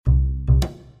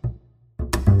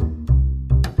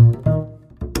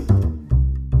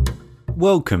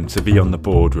Welcome to Beyond the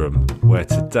Boardroom, where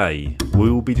today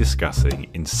we will be discussing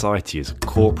Insight's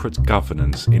Corporate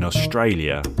Governance in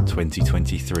Australia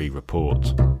 2023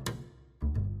 report.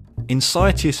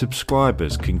 Insight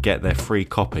subscribers can get their free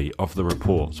copy of the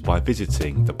report by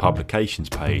visiting the publications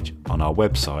page on our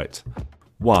website,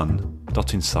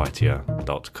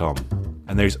 one.insightia.com.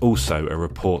 And there is also a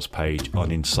reports page on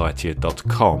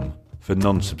insightia.com for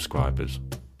non-subscribers.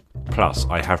 Plus,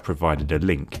 I have provided a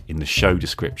link in the show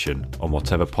description on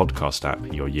whatever podcast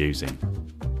app you're using.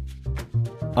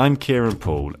 I'm Kieran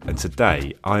Paul, and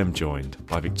today I am joined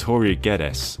by Victoria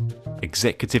Geddes,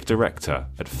 Executive Director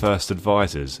at First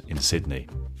Advisors in Sydney.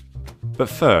 But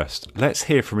first, let's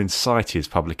hear from Insight's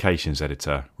Publications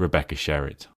Editor, Rebecca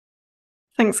Sherritt.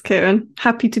 Thanks, Kieran.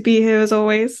 Happy to be here as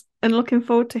always, and looking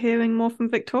forward to hearing more from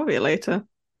Victoria later.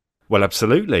 Well,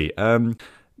 absolutely.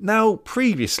 Now,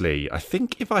 previously, I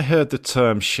think if I heard the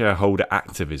term shareholder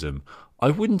activism,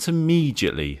 I wouldn't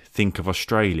immediately think of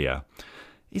Australia.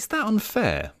 Is that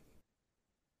unfair?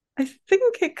 I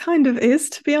think it kind of is,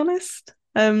 to be honest.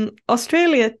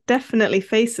 Australia definitely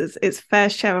faces its fair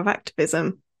share of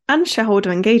activism and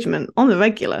shareholder engagement on the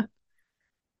regular.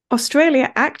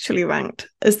 Australia actually ranked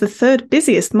as the third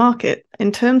busiest market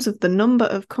in terms of the number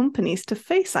of companies to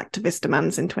face activist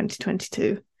demands in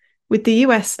 2022, with the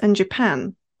US and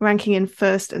Japan ranking in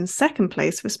first and second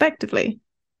place respectively.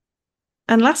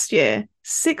 And last year,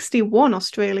 61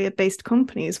 Australia-based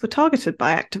companies were targeted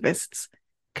by activists,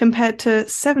 compared to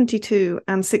 72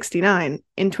 and 69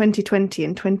 in 2020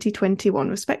 and 2021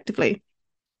 respectively.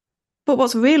 But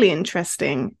what's really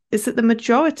interesting is that the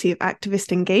majority of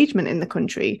activist engagement in the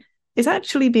country is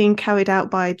actually being carried out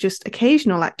by just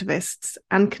occasional activists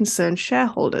and concerned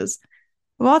shareholders,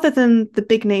 rather than the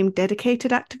big-name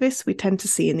dedicated activists we tend to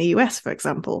see in the US, for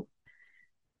example.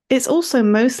 It's also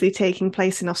mostly taking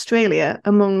place in Australia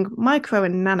among micro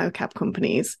and nano-cap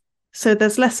companies, so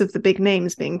there's less of the big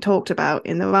names being talked about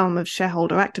in the realm of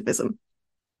shareholder activism.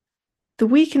 The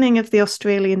weakening of the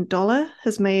Australian dollar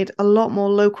has made a lot more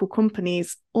local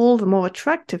companies all the more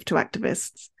attractive to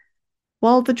activists,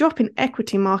 while the drop in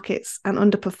equity markets and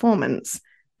underperformance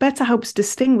better helps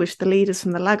distinguish the leaders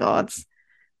from the laggards,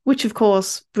 which of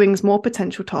course brings more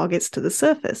potential targets to the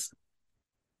surface.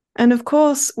 And of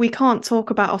course, we can't talk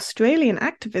about Australian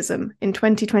activism in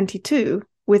 2022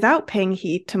 without paying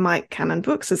heed to Mike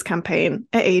Cannon-Brookes' campaign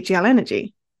at AGL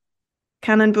Energy.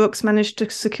 Cannon-Brookes managed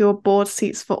to secure board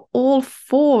seats for all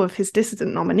four of his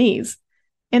dissident nominees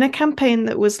in a campaign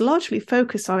that was largely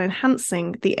focused on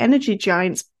enhancing the energy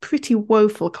giant's pretty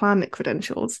woeful climate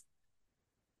credentials.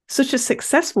 Such a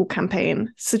successful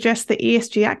campaign suggests that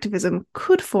ESG activism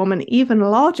could form an even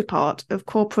larger part of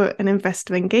corporate and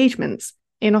investor engagements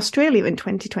in Australia in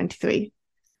 2023.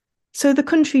 So the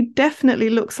country definitely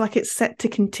looks like it's set to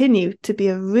continue to be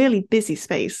a really busy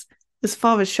space as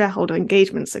far as shareholder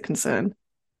engagements are concerned.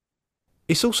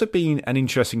 It's also been an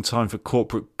interesting time for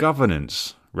corporate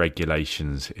governance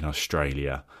regulations in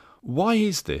Australia. Why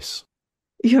is this?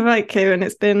 You're right, Kieran.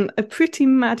 It's been a pretty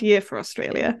mad year for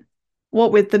Australia.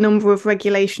 What with the number of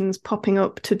regulations popping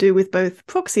up to do with both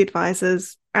proxy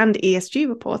advisors and ESG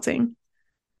reporting.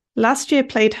 Last year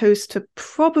played host to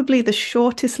probably the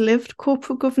shortest-lived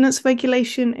corporate governance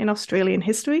regulation in Australian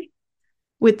history,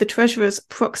 with the Treasurer's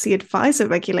proxy advisor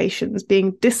regulations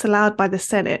being disallowed by the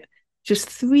Senate just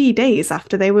 3 days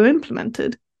after they were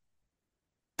implemented.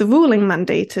 The ruling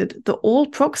mandated that all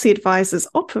proxy advisors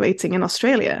operating in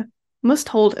Australia must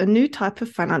hold a new type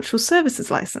of financial services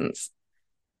licence.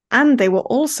 And they were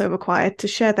also required to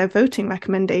share their voting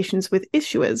recommendations with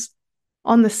issuers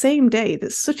on the same day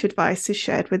that such advice is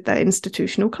shared with their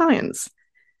institutional clients.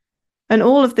 And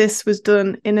all of this was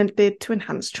done in a bid to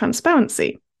enhance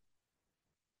transparency.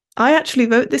 I actually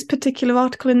wrote this particular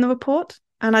article in the report,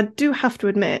 and I do have to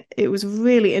admit it was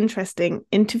really interesting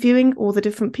interviewing all the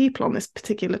different people on this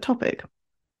particular topic.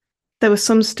 There were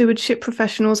some stewardship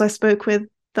professionals I spoke with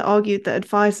that argued that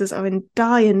advisors are in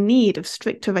dire need of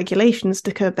stricter regulations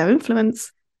to curb their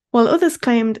influence, while others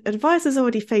claimed advisors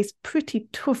already face pretty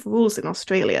tough rules in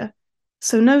Australia,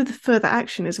 so no further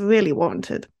action is really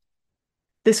warranted.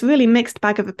 This really mixed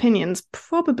bag of opinions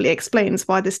probably explains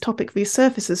why this topic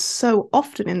resurfaces so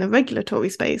often in the regulatory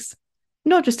space,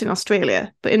 not just in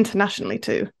Australia, but internationally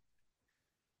too.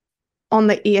 On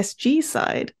the ESG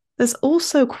side, there's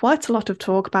also quite a lot of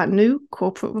talk about new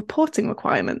corporate reporting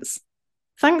requirements,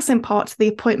 thanks in part to the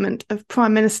appointment of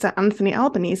Prime Minister Anthony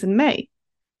Albanese in May,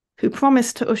 who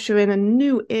promised to usher in a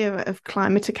new era of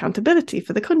climate accountability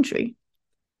for the country.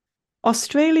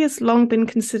 Australia's long been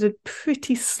considered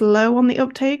pretty slow on the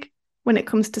uptake when it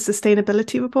comes to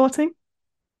sustainability reporting.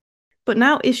 But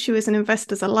now issuers and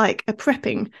investors alike are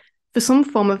prepping for some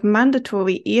form of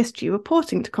mandatory ESG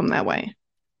reporting to come their way.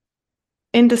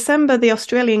 In December, the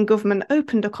Australian government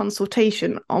opened a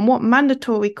consultation on what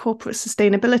mandatory corporate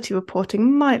sustainability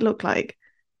reporting might look like,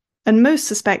 and most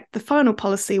suspect the final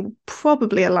policy will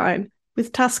probably align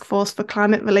with Task Force for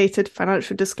Climate-Related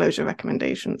Financial Disclosure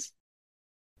recommendations.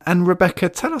 And Rebecca,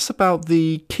 tell us about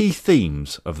the key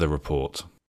themes of the report.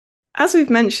 As we've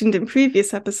mentioned in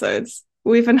previous episodes,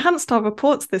 we've enhanced our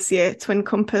reports this year to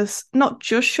encompass not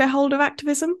just shareholder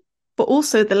activism, but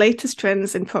also the latest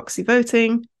trends in proxy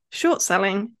voting, short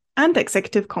selling, and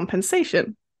executive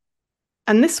compensation.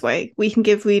 And this way, we can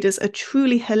give readers a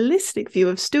truly holistic view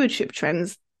of stewardship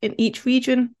trends in each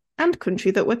region and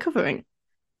country that we're covering.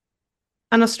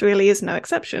 And Australia is no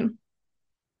exception.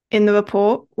 In the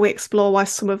report, we explore why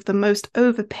some of the most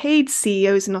overpaid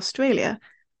CEOs in Australia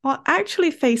are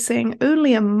actually facing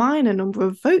only a minor number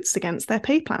of votes against their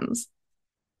pay plans.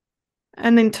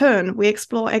 And in turn, we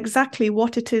explore exactly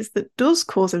what it is that does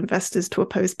cause investors to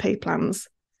oppose pay plans.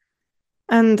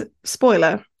 And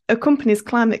spoiler, a company's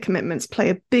climate commitments play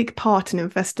a big part in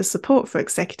investor support for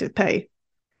executive pay.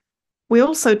 We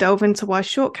also delve into why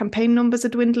short campaign numbers are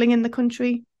dwindling in the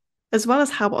country, as well as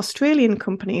how Australian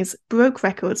companies broke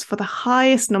records for the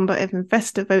highest number of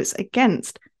investor votes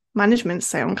against management's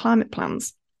say on climate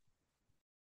plans.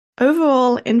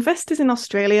 Overall, investors in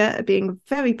Australia are being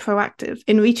very proactive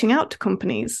in reaching out to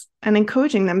companies and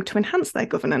encouraging them to enhance their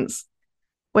governance,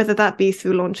 whether that be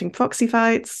through launching proxy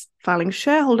fights, filing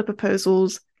shareholder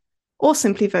proposals, or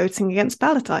simply voting against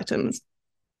ballot items.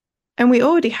 And we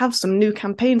already have some new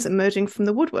campaigns emerging from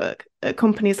the woodwork at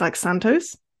companies like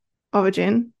Santos,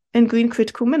 Origin, and Green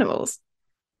Critical Minerals.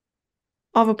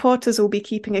 Our reporters will be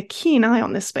keeping a keen eye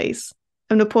on this space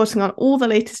and reporting on all the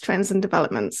latest trends and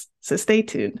developments, so stay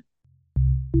tuned.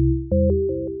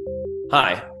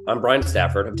 Hi, I'm Brian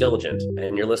Stafford of Diligent,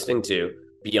 and you're listening to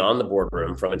Beyond the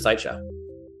Boardroom from InsightShare.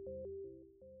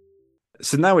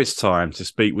 So now it's time to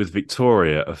speak with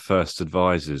Victoria of First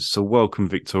Advisors. So welcome,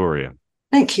 Victoria.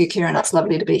 Thank you, Kieran. It's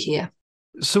lovely to be here.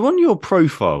 So on your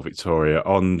profile, Victoria,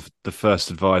 on the First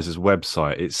Advisors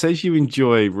website, it says you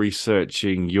enjoy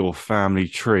researching your family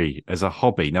tree as a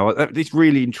hobby. Now, this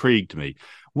really intrigued me.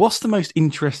 What's the most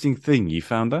interesting thing you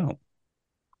found out?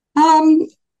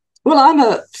 Well, I'm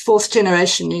a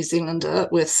fourth-generation New Zealander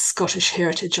with Scottish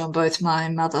heritage on both my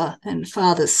mother and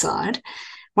father's side.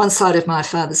 One side of my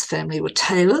father's family were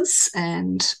tailors,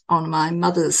 and on my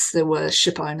mother's there were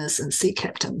ship owners and sea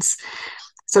captains.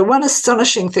 So one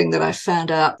astonishing thing that I found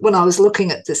out when I was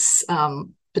looking at this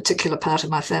particular part of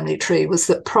my family tree was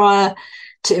that prior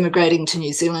to immigrating to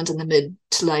New Zealand in the mid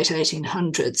to late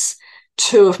 1800s,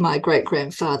 two of my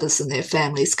great-grandfathers and their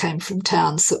families came from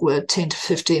towns that were 10 to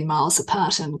 15 miles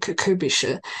apart in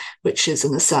Kirkcudbrightshire, which is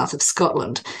in the south of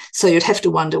Scotland. So you'd have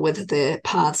to wonder whether their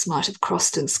paths might have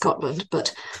crossed in Scotland,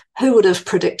 but who would have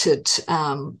predicted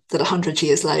that 100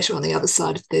 years later on the other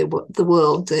side of the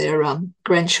world, their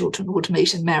grandchildren would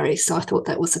meet and marry? So I thought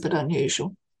that was a bit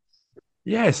unusual.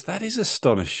 Yes, that is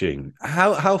astonishing.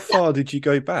 How far did you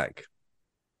go back?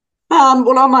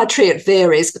 Well, on my tree it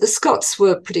varies, but the Scots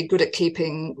were pretty good at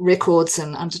keeping records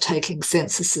and undertaking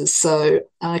censuses. So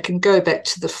I can go back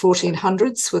to the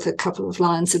 1400s with a couple of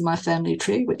lines in my family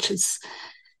tree, which is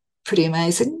pretty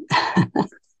amazing.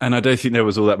 And I don't think there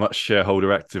was all that much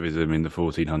shareholder activism in the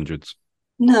 1400s.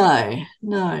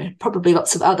 No, probably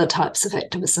lots of other types of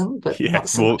activism, but not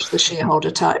so much the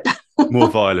shareholder type. More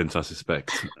violent, I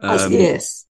suspect.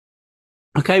 Yes.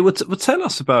 Okay, well, tell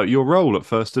us about your role at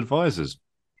First Advisors.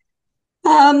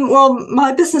 Well,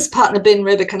 my business partner, Ben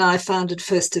Rebick, and I founded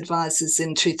First Advisors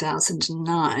in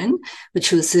 2009,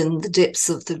 which was in the depths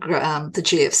of the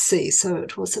GFC. So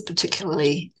it was a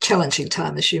particularly challenging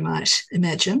time, as you might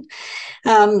imagine.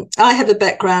 I have a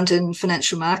background in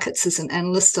financial markets as an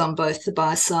analyst on both the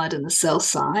buy side and the sell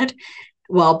side,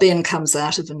 while Ben comes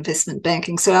out of investment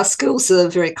banking. So our skills are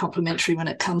very complementary when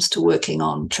it comes to working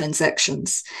on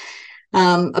transactions.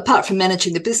 Apart from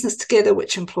managing the business together,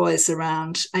 which employs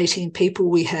around 18 people,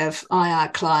 we have IR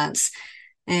clients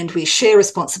and we share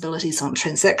responsibilities on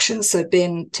transactions. So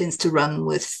Ben tends to run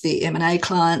with the M&A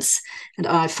clients and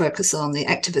I focus on the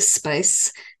activist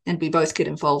space, and we both get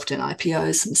involved in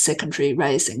IPOs and secondary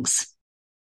raisings.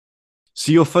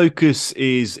 So your focus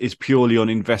is purely on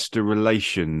investor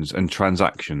relations and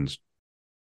transactions?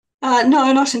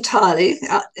 No, not entirely.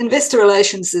 Investor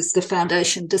relations is the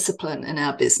foundation discipline in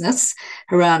our business,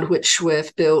 around which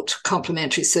we've built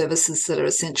complementary services that are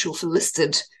essential for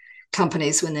listed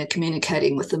companies when they're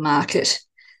communicating with the market.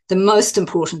 The most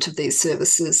important of these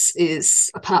services is,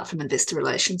 apart from investor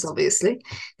relations, obviously,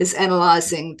 is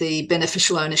analysing the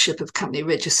beneficial ownership of company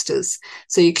registers.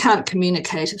 So you can't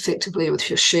communicate effectively with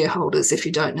your shareholders if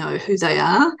you don't know who they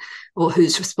are or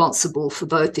who's responsible for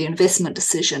both the investment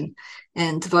decision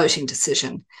and the voting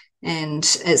decision. And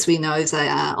as we know, they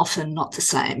are often not the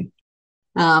same.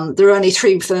 There are only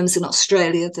 3 firms in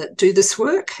Australia that do this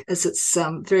work, as it's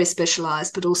very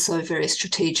specialised but also very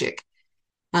strategic.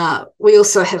 We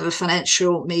also have a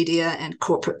financial, media and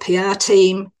corporate PR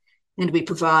team, and we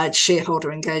provide shareholder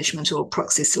engagement or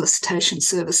proxy solicitation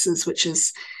services, which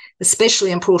is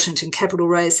especially important in capital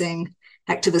raising,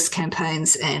 activist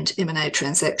campaigns and M&A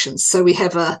transactions. So we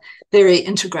have a very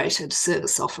integrated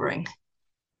service offering.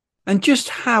 And just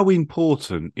how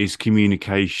important is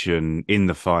communication in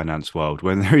the finance world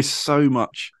when there is so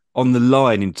much on the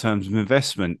line in terms of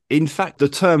investment? In fact, the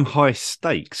term high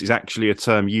stakes is actually a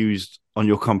term used on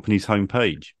your company's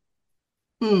homepage.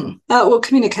 Well,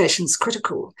 communication is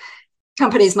critical.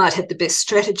 Companies might have the best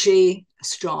strategy, a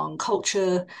strong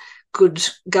culture, good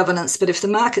governance, but if the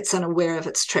market's unaware of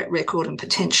its track record and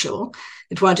potential,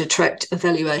 it won't attract a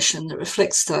valuation that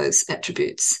reflects those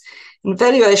attributes. And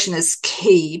valuation is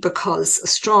key because a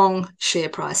strong share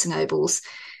price enables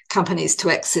companies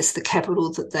to access the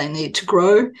capital that they need to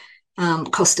grow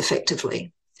cost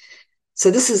effectively. So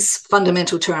this is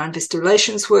fundamental to our investor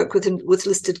relations work with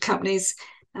listed companies,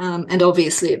 and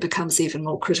obviously it becomes even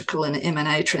more critical in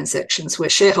M&A transactions where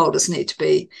shareholders need to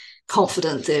be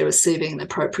confident they're receiving an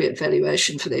appropriate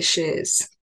valuation for their shares.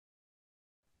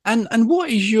 And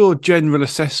what is your general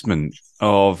assessment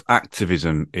of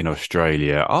activism in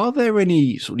Australia? Are there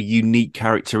any sort of unique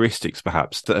characteristics,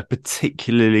 perhaps, that are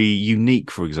particularly unique,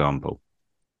 for example?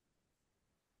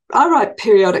 I write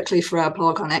periodically for our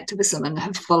blog on activism and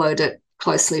have followed it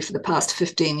closely for the past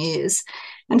 15 years.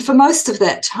 And for most of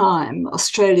that time,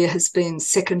 Australia has been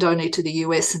second only to the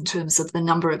US in terms of the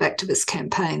number of activist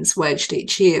campaigns waged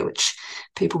each year, which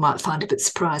people might find a bit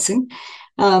surprising.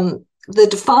 The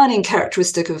defining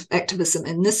characteristic of activism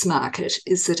in this market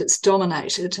is that it's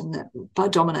dominated, and that by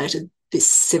dominated, this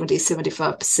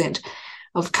 70-75%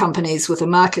 of companies with a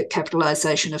market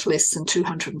capitalisation of less than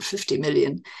 250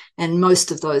 million, and most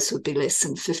of those would be less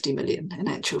than 50 million in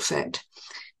actual fact.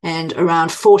 And around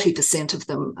 40% of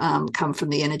them come from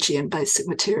the energy and basic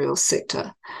materials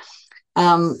sector.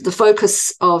 The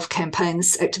focus of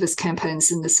campaigns, activist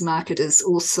campaigns in this market is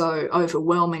also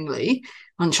overwhelmingly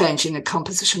on changing the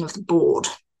composition of the board.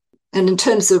 And in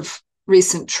terms of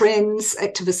recent trends,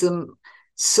 activism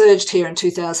surged here in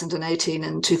 2018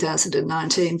 and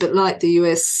 2019, but like the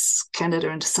US, Canada,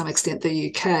 and to some extent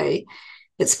the UK,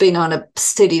 it's been on a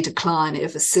steady decline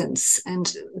ever since.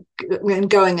 And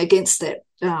going against that,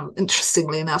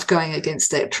 interestingly enough, going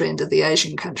against that trend of the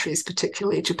Asian countries,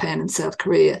 particularly Japan and South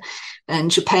Korea.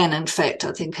 And Japan, in fact,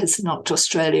 I think has knocked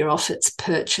Australia off its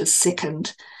perch as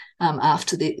second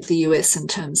after the US in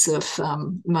terms of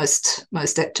most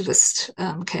activist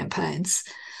campaigns.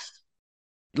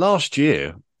 Last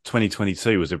year,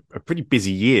 2022, was a pretty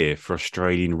busy year for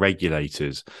Australian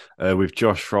regulators, with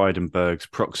Josh Frydenberg's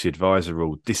proxy advisor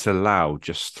rule disallowed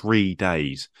just 3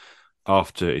 days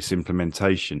after its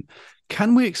implementation.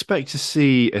 Can we expect to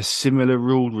see a similar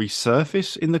rule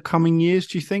resurface in the coming years,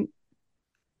 do you think?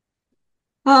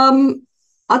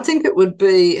 I think it would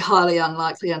be highly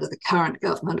unlikely under the current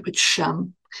government, which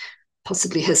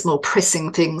possibly has more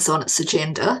pressing things on its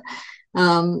agenda.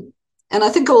 And I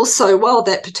think also, while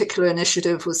that particular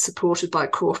initiative was supported by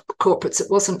corporates, it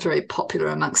wasn't very popular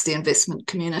amongst the investment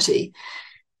community.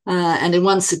 And in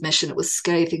one submission, it was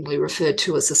scathingly referred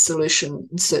to as a solution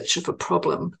in search of a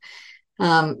problem.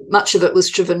 Much of it was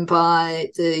driven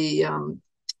by the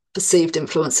perceived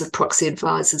influence of proxy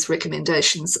advisors'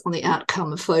 recommendations on the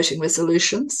outcome of voting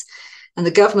resolutions. And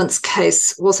the government's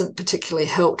case wasn't particularly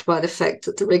helped by the fact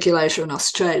that the regulator in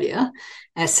Australia,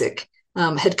 ASIC,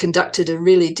 had conducted a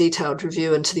really detailed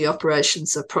review into the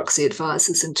operations of proxy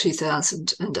advisors in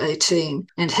 2018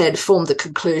 and had formed the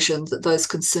conclusion that those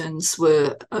concerns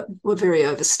were very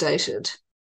overstated.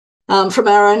 From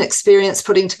our own experience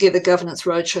putting together governance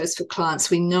roadshows for clients,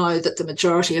 we know that the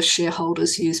majority of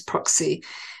shareholders use proxy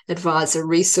advisor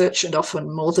research, and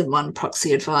often more than one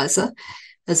proxy advisor,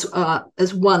 as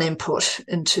one input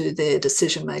into their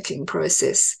decision-making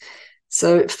process.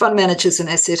 So fund managers and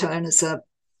asset owners are,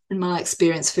 in my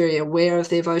experience, very aware of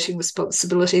their voting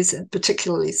responsibilities, and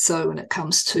particularly so when it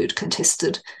comes to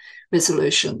contested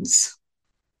resolutions.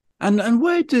 And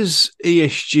where does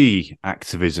ESG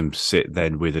activism sit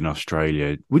then within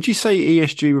Australia? Would you say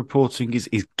ESG reporting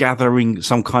is gathering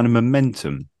some kind of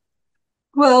momentum?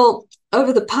 Well,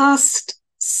 over the past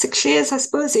 6 years, I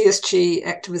suppose, ESG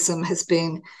activism has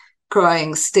been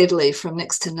growing steadily from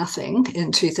next to nothing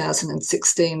in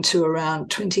 2016 to around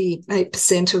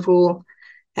 28% of all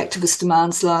activist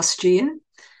demands last year.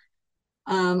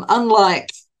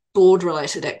 Unlike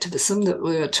board-related activism that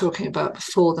we were talking about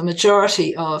before, the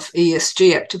majority of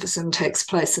ESG activism takes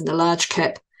place in the large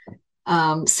cap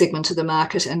segment of the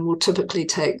market and will typically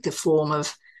take the form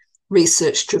of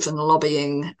research-driven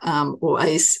lobbying or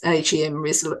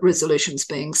AGM resolutions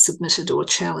being submitted or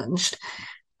challenged.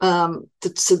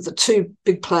 The two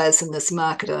big players in this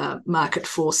market are Market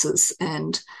Forces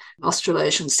and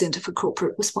Australasian Centre for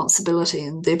Corporate Responsibility,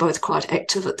 and they're both quite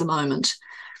active at the moment.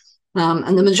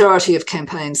 And the majority of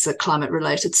campaigns are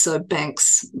climate-related, so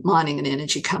banks, mining and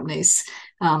energy companies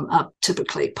are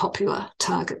typically popular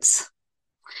targets.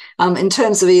 In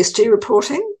terms of ESG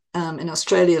reporting, in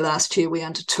Australia last year, we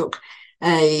undertook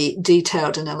a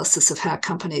detailed analysis of how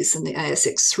companies in the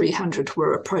ASX 300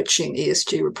 were approaching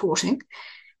ESG reporting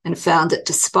and found that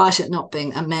despite it not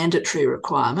being a mandatory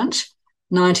requirement,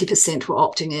 90% were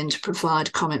opting in to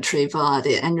provide commentary via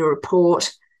their annual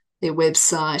report, their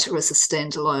website, or as a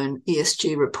standalone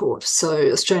ESG report. So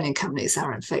Australian companies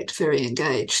are in fact very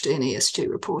engaged in ESG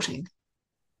reporting.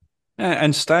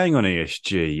 And staying on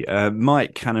ESG,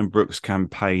 Mike Cannon-Brookes'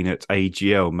 campaign at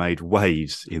AGL made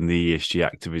waves in the ESG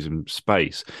activism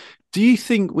space. Do you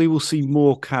think we will see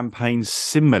more campaigns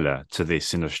similar to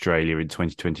this in Australia in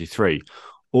 2023?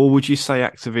 Or would you say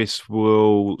activists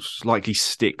will likely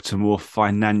stick to more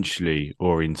financially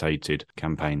orientated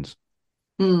campaigns?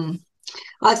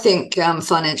 I think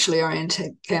financially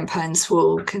oriented campaigns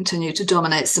will continue to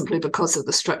dominate simply because of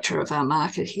the structure of our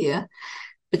market here.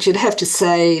 But you'd have to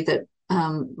say that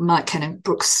Mike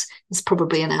Cannon-Brookes is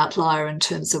probably an outlier in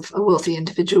terms of a wealthy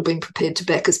individual being prepared to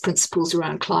back his principles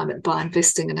around climate by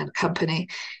investing in a company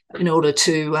in order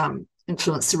to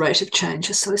influence the rate of change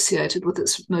associated with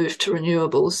its move to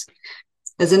renewables.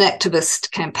 As an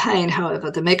activist campaign, however,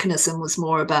 the mechanism was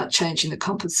more about changing the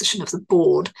composition of the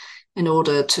board in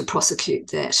order to prosecute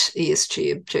that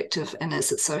ESG objective, and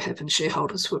as it so happened,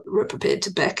 shareholders were prepared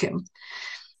to back him.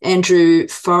 Andrew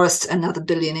Forrest, another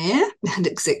billionaire and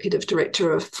executive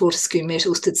director of Fortescue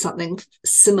Metals, did something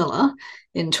similar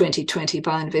in 2020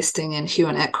 by investing in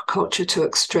Huon Aquaculture to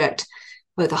extract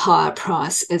both a higher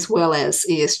price as well as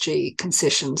ESG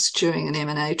concessions during an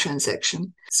M&A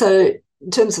transaction. So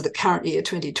in terms of the current year,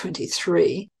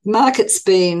 2023, the market's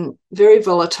been very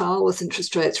volatile with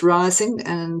interest rates rising,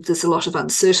 and there's a lot of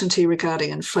uncertainty regarding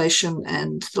inflation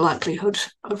and the likelihood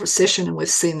of recession, and we've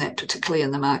seen that particularly in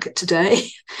the market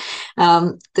today.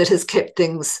 That has kept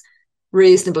things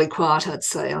reasonably quiet, I'd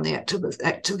say, on the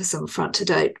activism front to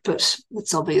date, but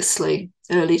it's obviously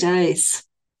early days.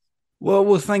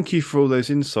 Well, thank you for all those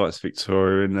insights,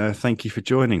 Victoria, and thank you for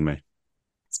joining me.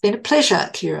 It's been a pleasure,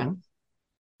 Kieran.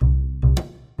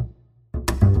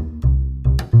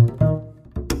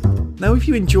 Now, if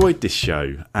you enjoyed this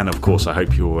show, and of course I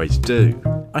hope you always do,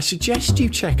 I suggest you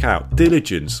check out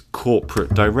Diligent's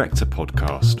Corporate Director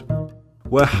podcast,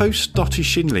 where hosts Dottie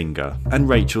Schindlinger and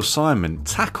Rachel Simon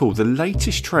tackle the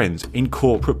latest trends in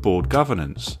corporate board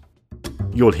governance.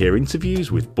 You'll hear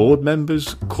interviews with board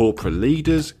members, corporate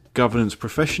leaders, governance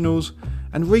professionals,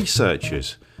 and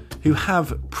researchers who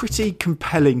have pretty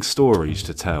compelling stories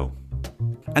to tell.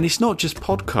 And it's not just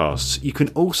podcasts, you can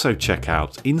also check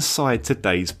out Inside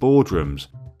Today's Boardrooms,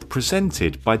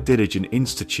 presented by Diligent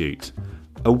Institute,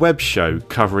 a web show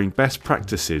covering best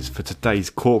practices for today's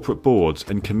corporate boards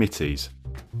and committees,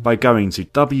 by going to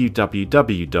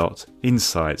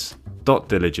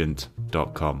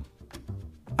www.insights.diligent.com.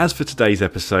 As for today's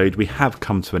episode, we have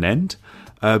come to an end,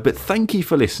 but thank you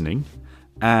for listening,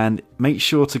 and make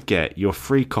sure to get your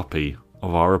free copy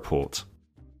of our report.